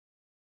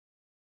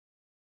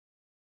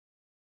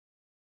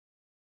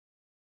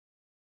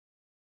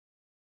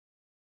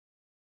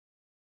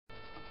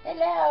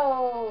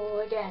Hello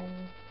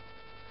again.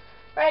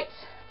 Right,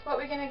 what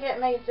we're going to get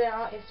made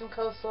now is some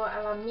coleslaw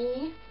a la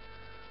me.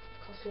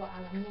 Coleslaw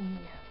a la me.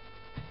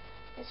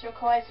 This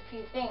requires a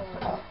few things.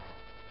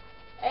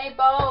 A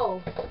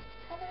bowl.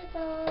 Hello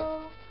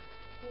bowl.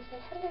 You say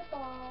hello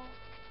bowl.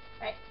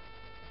 Right.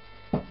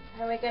 And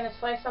we're going to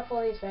slice up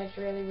all these veg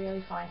really,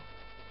 really fine.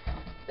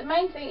 The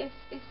main thing is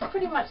it's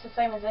pretty much the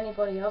same as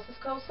anybody else's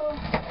coleslaw.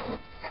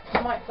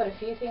 I might put a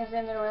few things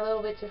in that are a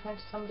little bit different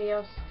to somebody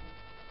else,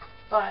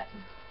 but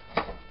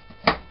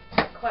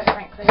quite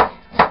frankly,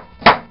 I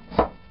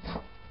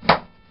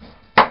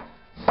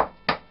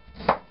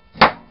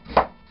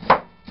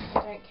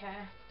don't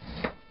care.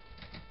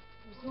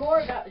 It's more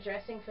about the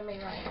dressing for me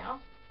right now.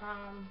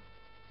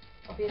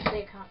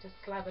 Obviously I can't just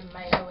slather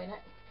mayo in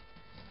it,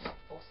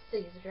 or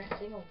Caesar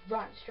dressing, or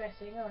ranch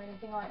dressing, or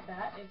anything like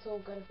that. It's all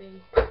got to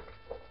be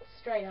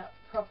straight up,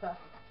 proper,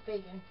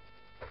 vegan,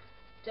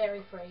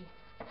 dairy free,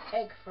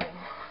 egg free,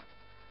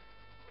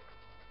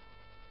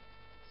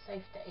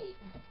 safe to eat.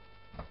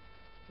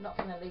 Not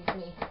going to leave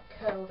me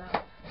curled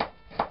up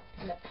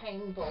in a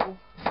pain ball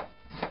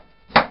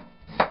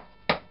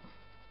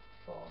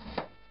for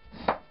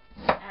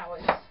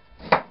hours.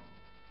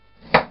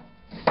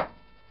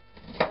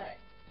 So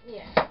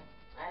yeah,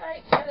 I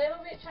like a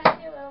little bit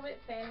chunky, a little bit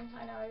thin.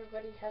 I know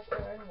everybody has their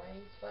own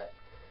ways, but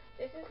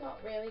this is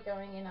not really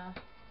going in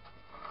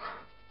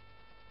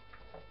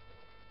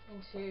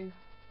into, you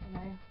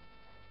know,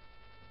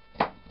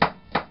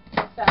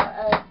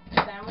 a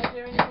sandwich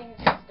or anything.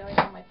 It's just going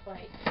on my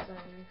plate. So,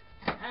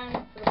 and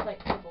for the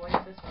plate for the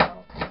boys as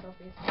well, because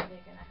obviously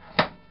they're going to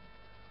have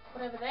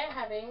whatever they're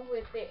having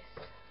with this.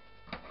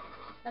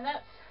 And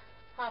that's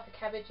half a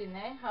cabbage in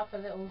there, half a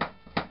little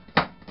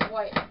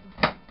white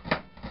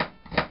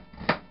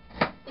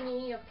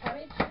thingy of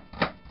cabbage.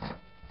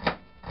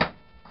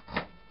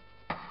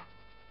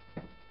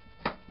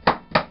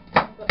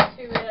 I've got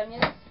 2 red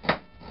onions.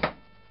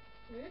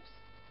 Oops,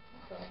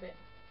 that's got a bit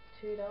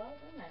too dark,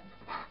 isn't it?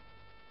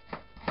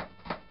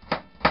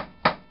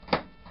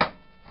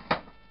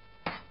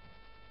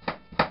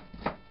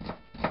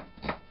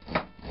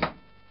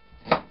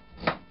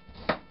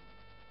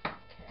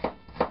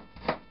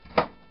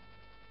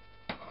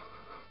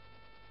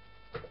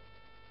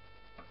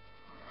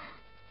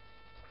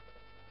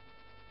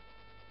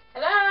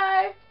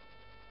 Hello?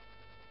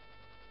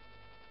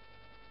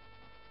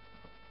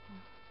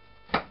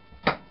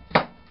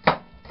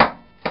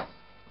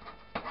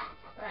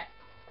 Right.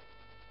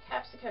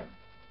 Capsicum,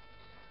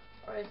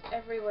 or as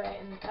everywhere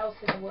else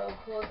in the world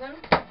calls them,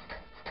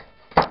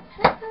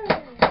 pepper,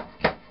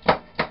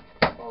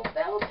 or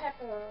bell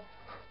pepper.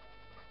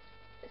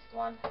 This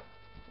one.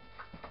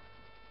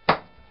 I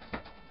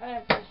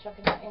don't finish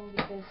chucking that in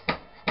because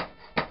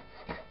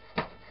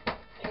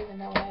even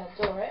though I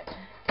adore it,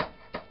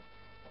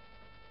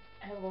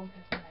 I have one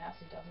person in the house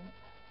who doesn't.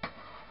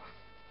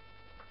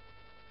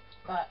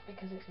 But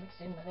because it's mixed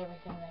in with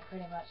everything, they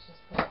pretty much just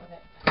put up with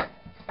it.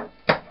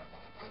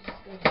 Which is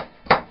good.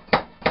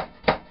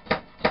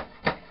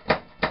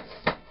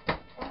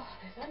 Oh,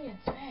 there's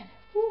onions, man.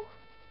 Woo.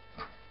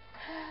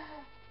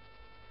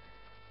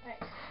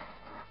 Right.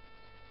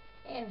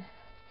 In.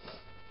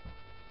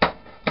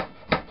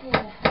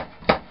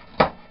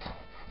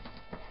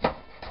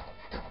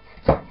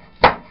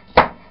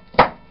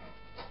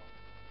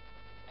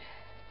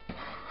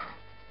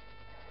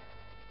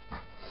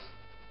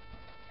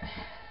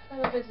 A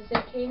little bit of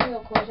zucchini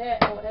or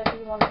courgette or whatever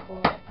you want to call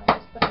it. I'm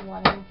just putting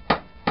one in,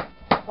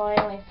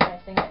 finally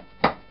slicing it.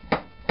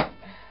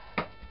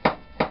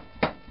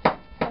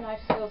 My knife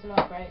skills are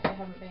not great, they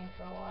haven't been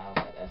for a while,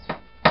 but that's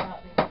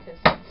partly because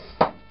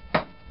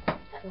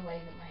of the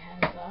way that my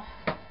hands are.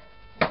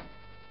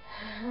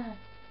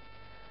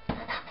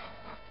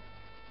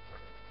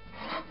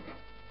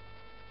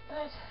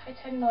 But I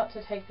tend not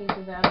to take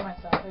pieces out of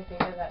myself. I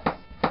figure that's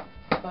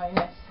a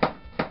bonus.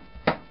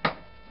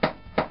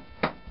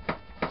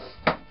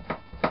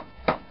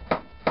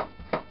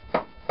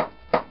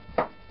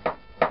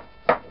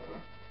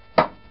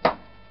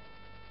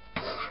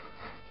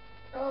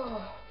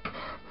 Oh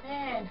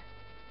man,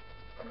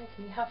 it's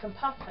making me huff and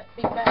puff like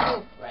big bad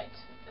wolf. Right,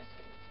 let's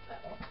get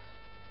that off.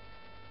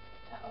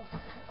 That off.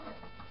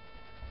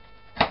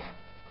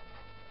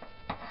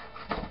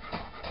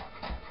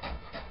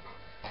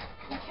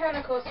 You can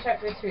of course chuck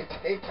this through the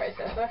food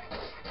processor.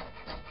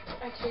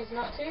 I choose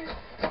not to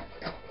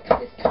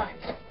this time.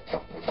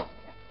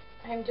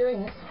 I am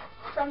doing this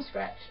from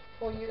scratch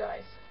for you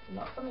guys,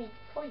 not for me,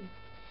 for you.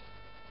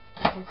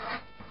 Because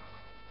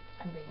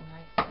I'm being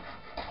nice,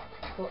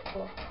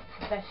 thoughtful,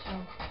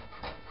 professional.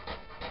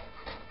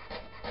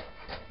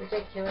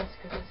 Ridiculous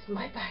because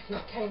my back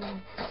is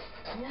caning.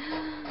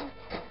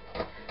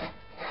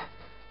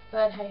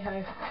 But hey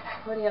ho,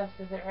 what else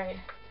does it right?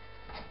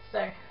 So,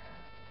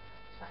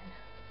 it's fine.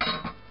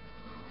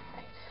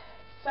 Right.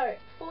 So,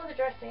 for the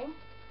dressing,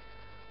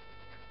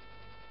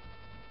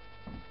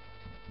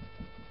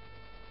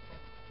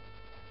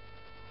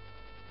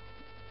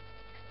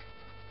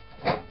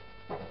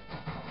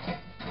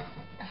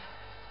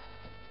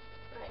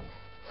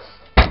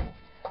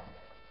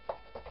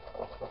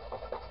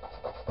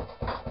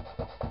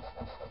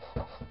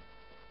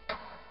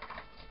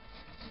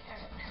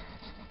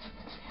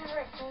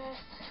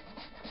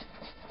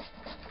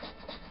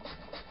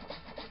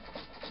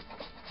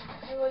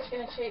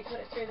 going to cheat, put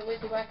it through the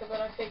Wizzy Whacker,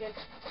 but I figured,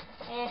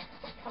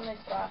 come this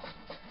far.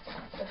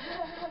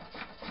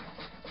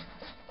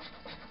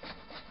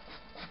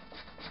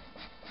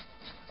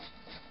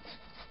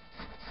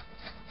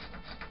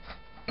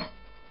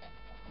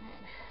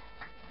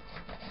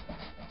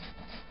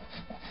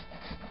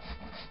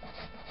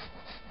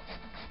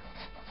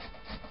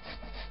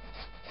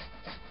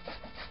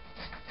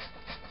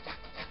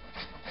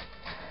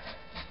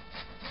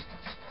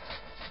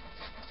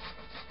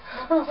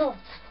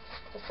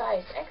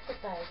 Exercise,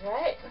 exercise,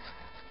 right?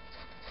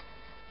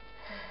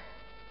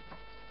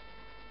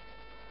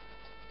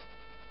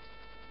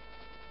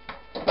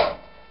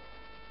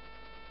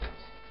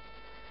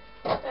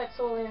 That's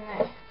all in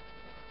there.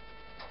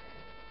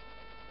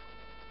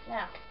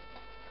 Now,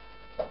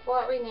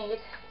 what we need is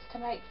to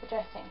make the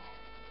dressing.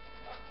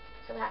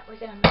 For that, we're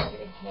going to make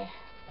it in here.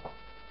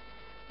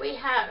 We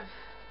have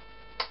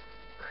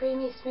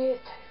creamy smooth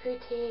tofu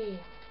tea.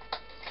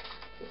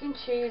 You can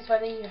choose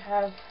whether you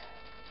have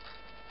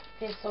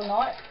this or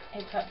not,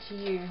 it's up to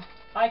you.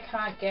 I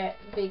can't get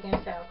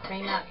vegan sour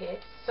cream out here,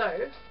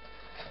 so,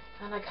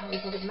 and I can't be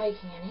bothered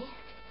making any,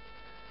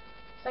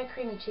 so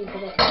creamy cheese it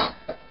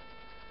is.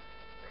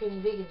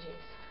 Creamy vegan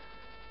cheese.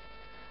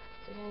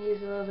 So we're going to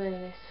use a little bit of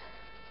this.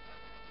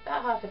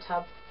 About half a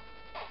tub.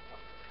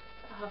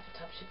 About half a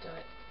tub should do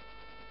it.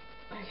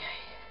 Okay.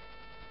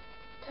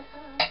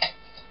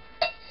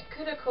 Ta-da! You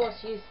could of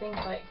course use things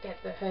like get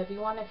the herby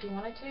one if you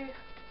wanted to.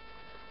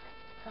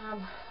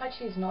 I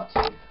choose not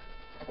to.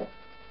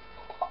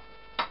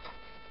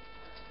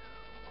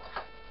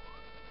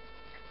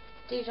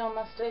 Dijon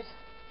mustard,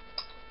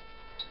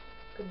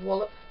 good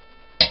wallop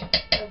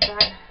of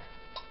that,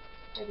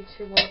 maybe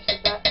 2 wallops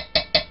of that.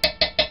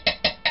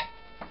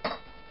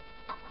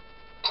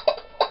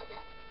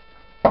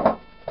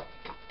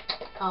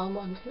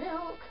 Almond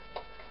milk.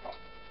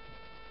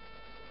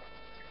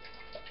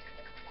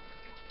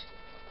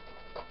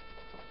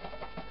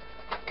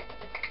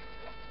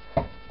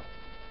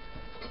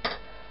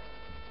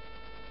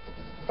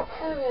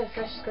 A bit of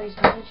fresh squeezed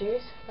lemon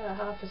juice, about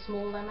half a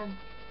small lemon.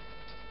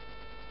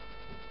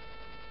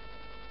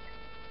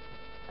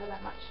 About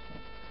that much.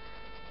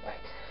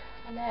 Right,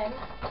 and then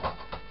I'm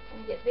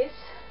going to get this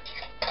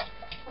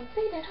and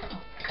feed it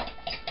out.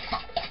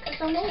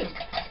 Because I need.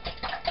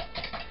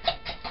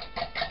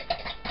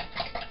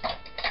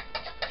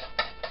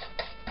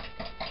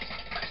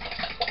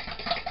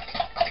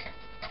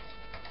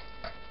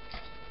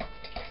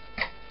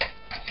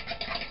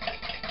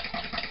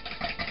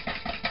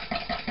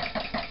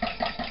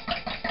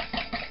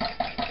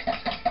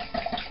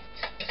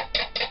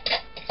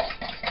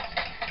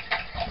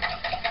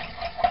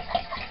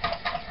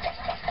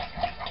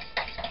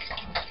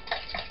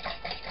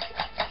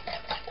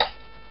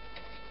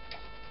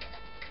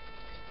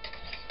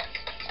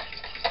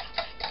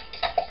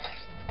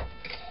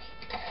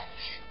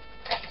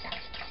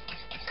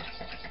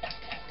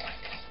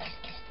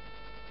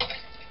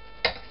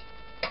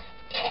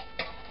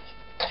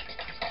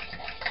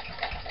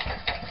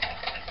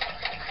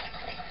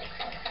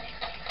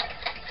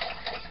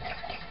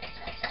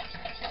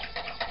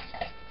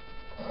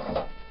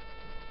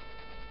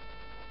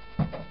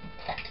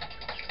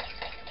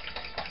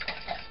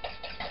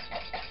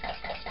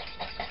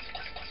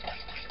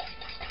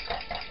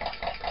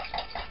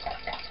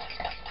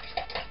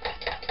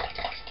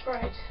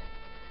 Right,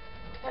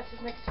 that's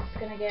as mixed as it's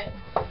going to get.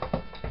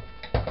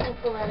 We'll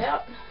pull that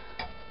out,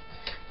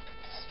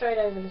 straight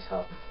over the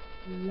top.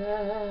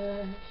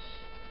 Lush.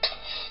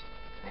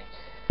 Right,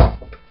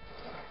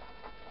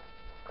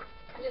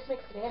 and just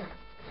mix it in.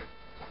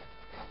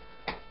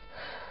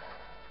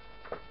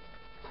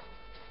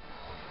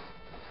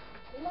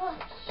 Lush,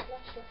 lush,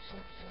 lush, lush,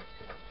 lush,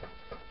 lush.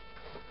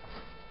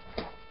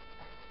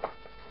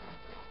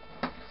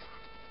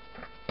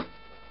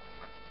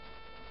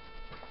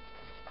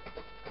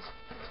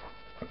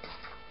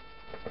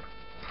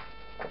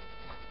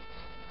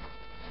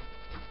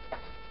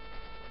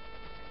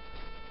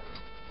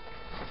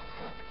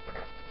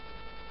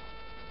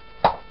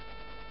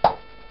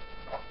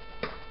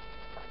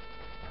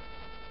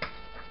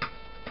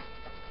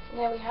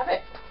 There we have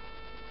it.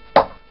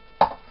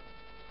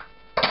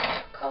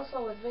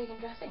 Coleslaw with vegan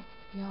dressing.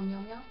 Yum,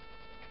 yum, yum.